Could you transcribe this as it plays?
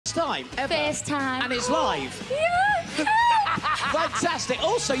time ever? First time. And it's live? Yeah. Fantastic.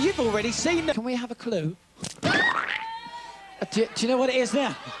 Also, you've already seen them. Can we have a clue? Do you know what it is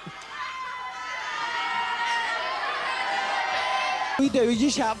now? We do, you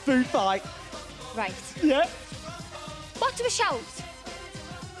shout food fight. Right. Yeah. What do we shout?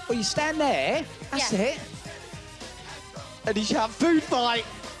 Well, you stand there, that's Yeah. it. And you shout food fight.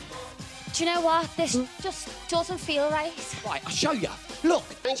 Do you know what? This just doesn't feel right. Right, I'll show you. Look,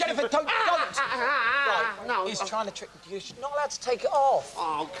 Jennifer, don't. Right, no. He's trying to trick you. You're not allowed to take it off.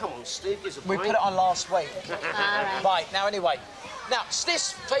 Oh, come on, Steve. Gives a We pint. put it on last week. Right. Right, now, anyway. Now,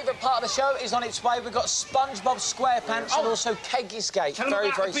 this favourite part of the show is on its way. We've got SpongeBob SquarePants and also Keggy's Gate. Tell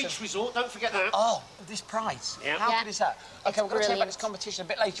them about the beach resort. Don't forget that. Oh, this prize. Yeah. How Yeah. good is that? OK, we're going to take about this brilliant. competition a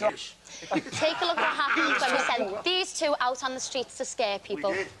bit later on. Take a look at what happened when we sent these two out on the streets to scare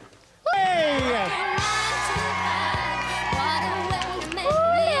people. We did.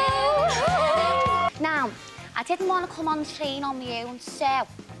 Now, I didn't want to come on the train on my own, so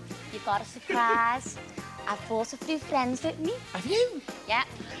you've got a surprise. I've brought a few friends with me. Have you? Yeah.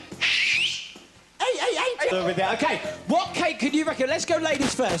 Hey. Over there. OK, what cake can you recommend? Let's go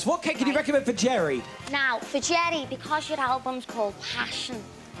ladies first. What cake can you recommend for Jerry? Now, for Jerry, because your album's called Passion,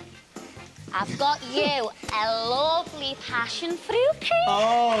 I've got you a lovely passion fruit cake.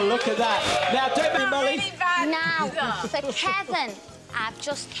 Oh, look at that. Now, don't be Molly. Really bad. Now, for Kevin, I've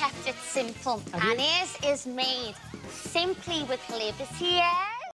just kept it simple. And his is made simply with liberty, yeah?